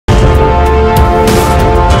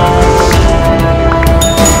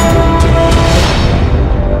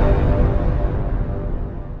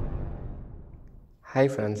Hi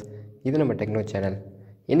friends, இது நம்ம techno channel.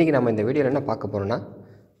 இன்றைக்கி நம்ம இந்த வீடியோவில் என்ன பார்க்க போகிறோம்னா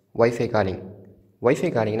வைஃபை காலிங். வைஃபை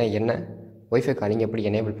காலிங்னா என்ன, வைஃபை காலிங் எப்படி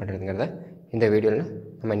எனேபிள் பண்ணுறதுங்கிறத இந்த வீடியோவில்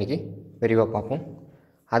நம்ம இன்றைக்கி விரிவாக பார்ப்போம்.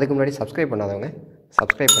 அதுக்கு முன்னாடி சப்ஸ்கிரைப் பண்ணாதவங்க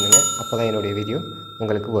சப்ஸ்கிரைப் பண்ணுங்கள், அப்போ தான் என்னுடைய வீடியோ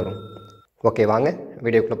உங்களுக்கு வரும். ஓகே, வாங்க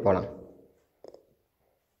வீடியோக்குள்ளே போகலாம்.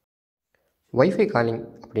 வைஃபை காலிங்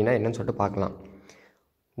அப்படின்னா என்னன்னு சொல்லிட்டு பார்க்கலாம்.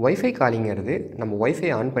 வைஃபை காலிங்கிறது நம்ம வைஃபை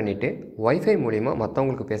ஆன் பண்ணிவிட்டு வைஃபை மூலிமா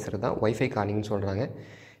மற்றவங்களுக்கு பேசுகிறது தான் வைஃபை காலிங்னு சொல்கிறாங்க.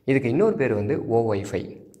 இதுக்கு இன்னொரு பேர் வந்து ஓவைஃபை.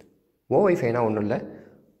 ஓவைஃபைனா ஒன்றும் இல்லை,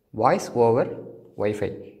 வாய்ஸ் ஓவர் வைஃபை.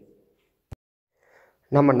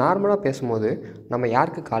 நம்ம நார்மலாக பேசும்போது நம்ம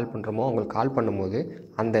யாருக்கு கால் பண்ணுறோமோ அவங்களுக்கு கால் பண்ணும்போது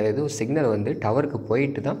அந்த சிக்னல் வந்து டவருக்கு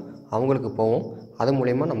போயிட்டு தான் அவங்களுக்கு போவோம். அது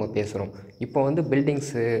மூலயமா நம்ம பேசுகிறோம். இப்போ வந்து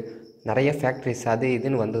பில்டிங்ஸு நிறைய ஃபேக்ட்ரிஸ் அது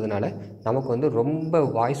இதுன்னு வந்ததுனால நமக்கு வந்து ரொம்ப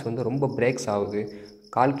வாய்ஸ் வந்து ரொம்ப பிரேக்ஸ் ஆகுது,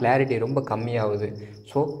 கால் கிளாரிட்டி ரொம்ப கம்மியாகுது.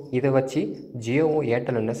 ஸோ இதை வச்சு ஜியோவும்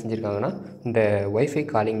ஏர்டெல் என்ன செஞ்சுருக்காங்கன்னா இந்த வைஃபை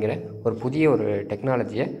காலிங்கிற ஒரு புதிய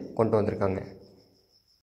டெக்னாலஜியை கொண்டு வந்திருக்காங்க.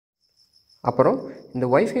 அப்புறம் இந்த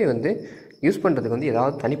வைஃபை வந்து யூஸ் பண்ணுறதுக்கு வந்து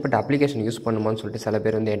ஏதாவது தனிப்பட்ட அப்ளிகேஷன் யூஸ் பண்ணுமான்னு சொல்லிட்டு சில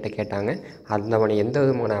பேர் வந்து என்கிட்ட கேட்டாங்க. அந்த மாதிரி எந்த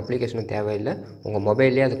விதமான அப்ளிகேஷனும் தேவையில்லை, உங்கள்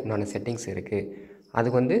மொபைல்லே அதுக்குண்டான செட்டிங்ஸ் இருக்குது.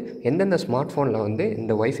 அதுக்கு வந்து எந்தெந்த ஸ்மார்ட் ஃபோனில் வந்து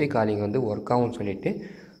இந்த வைஃபை காலிங் வந்து ஒர்க் ஆகும்னு சொல்லிவிட்டு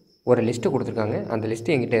ஒரு லிஸ்ட்டு கொடுத்துருக்காங்க. அந்த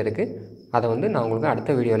லிஸ்ட்டு என்கிட்ட இருக்குது. அதை வந்து நான் உங்களுக்கு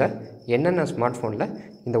அடுத்த வீடியோவில் என்னென்ன ஸ்மார்ட் ஃபோனில்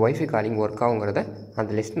இந்த வைஃபை காலிங் ஒர்க் ஆகுங்கிறத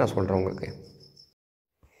அந்த லிஸ்ட் நான் சொல்கிறேன் உங்களுக்கு.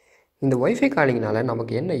 இந்த வைஃபை காலிங்னால்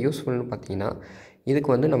நமக்கு என்ன யூஸ்ஃபுல்னு பார்த்தீங்கன்னா, இதுக்கு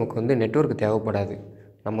வந்து நமக்கு வந்து நெட்வொர்க் தேவைப்படாது.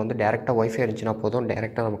 நம்ம வந்து டேரெக்டாக வைஃபை இருந்துச்சுன்னா போதும்,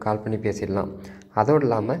 டேரெக்டாக நம்ம கால் பண்ணி பேசிடலாம். அதோடு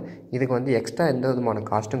இல்லாமல் இதுக்கு வந்து எக்ஸ்ட்ரா எந்த விதமான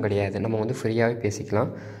காஸ்ட்டும் கிடையாது, நம்ம வந்து ஃப்ரீயாகவே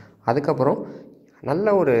பேசிக்கலாம். அதுக்கப்புறம் நல்ல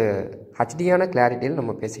ஒரு ஹெச்டியான கிளாரிட்டியில்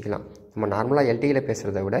நம்ம பேசிக்கலாம். நம்ம நார்மலாக எல்டியில்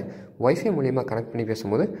பேசுகிறத விட வைஃபை மூலிமா கனெக்ட் பண்ணி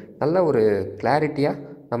பேசும்போது நல்ல ஒரு கிளாரிட்டியாக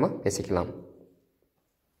நம்ம பேசிக்கலாம்.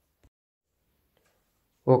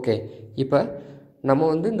 ஓகே, இப்போ நம்ம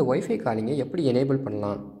வந்து இந்த வைஃபை காலிங்கை எப்படி எனேபிள்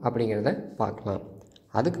பண்ணலாம் அப்படிங்கிறத பார்க்கலாம்.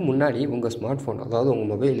 அதுக்கு முன்னாடி உங்கள் ஸ்மார்ட் ஃபோன், அதாவது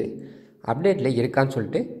உங்கள் மொபைலு அப்டேட்டில் இருக்கான்னு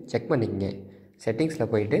சொல்லிட்டு செக் பண்ணிக்கங்க.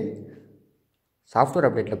 செட்டிங்ஸில் போயிட்டு சாஃப்ட்வேர்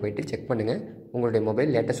அப்டேட்டில் போயிட்டு செக் பண்ணுங்கள், உங்களுடைய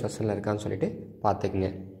மொபைல் லேட்டஸ்ட் வெர்ஷனில் இருக்கான்னு சொல்லிட்டு பார்த்துக்குங்க.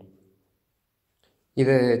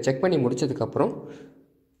 இதை செக் பண்ணி முடித்ததுக்கப்புறம்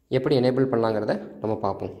எப்படி எனேபிள் பண்ணலாங்கிறத நம்ம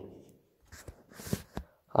பார்ப்போம்.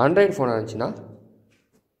 ஆண்ட்ராய்டு ஃபோனாக இருந்துச்சுன்னா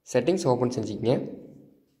செட்டிங்ஸ் ஓப்பன் செஞ்சுக்கிங்க.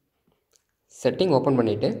 செட்டிங் ஓப்பன்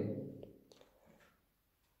பண்ணிவிட்டு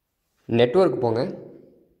நெட்வொர்க் போங்க.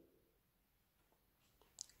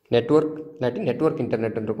 நெட்வொர்க் இல்லாட்டி நெட்வொர்க்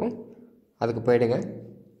இன்டர்நெட்னு இருக்கும், அதுக்கு போயிடுங்க.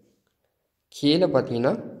 கீழே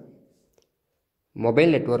பார்த்தீங்கன்னா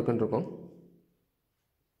மொபைல் நெட்வொர்க்குன்னு இருக்கும்,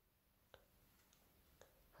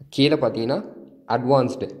 கீழே பார்த்தீங்கன்னா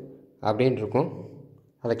அட்வான்ஸ்டு அப்படின்னு இருக்கும்,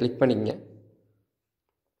 அதை கிளிக் பண்ணிக்கங்க.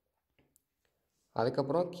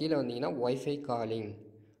 அதுக்கப்புறம் கீழே வந்தீங்கன்னா வைஃபை காலிங்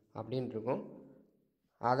அப்படின்னு இருக்கும்,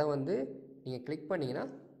 அதை வந்து நீங்கள் கிளிக் பண்ணிங்கன்னா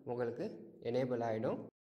உங்களுக்கு எனேபிள் ஆகிடும்.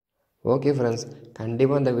 ஓகே ஃப்ரெண்ட்ஸ்,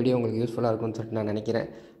 கண்டிப்பாக இந்த வீடியோ உங்களுக்கு யூஸ்ஃபுல்லாக இருக்கும்னு சொல்லிட்டு நான் நினைக்கிறேன்.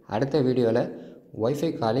 அடுத்த வீடியோவில் வைஃபை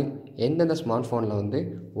காலிங் எந்தெந்த ஸ்மார்ட் ஃபோனில் வந்து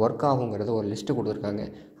ஒர்க் ஆகுங்கிறது ஒரு லிஸ்ட்டு கொடுத்துருக்காங்க.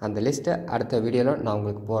 அந்த லிஸ்ட்டை அடுத்த வீடியோவில் நான்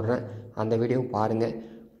உங்களுக்கு போடுறேன், அந்த வீடியோவும் பாருங்கள்.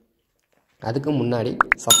 அதுக்கு முன்னாடி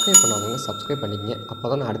சப்ஸ்கிரைப் பண்ணாதவங்க சப்ஸ்கிரைப் பண்ணிக்கங்க, அப்போ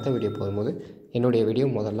தான் நான் அடுத்த வீடியோ போகும்போது என்னுடைய வீடியோ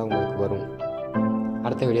முதல்ல உங்களுக்கு வரும்.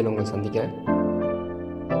 அடுத்த வீடியோவில் உங்களை சந்திக்கிறேன்.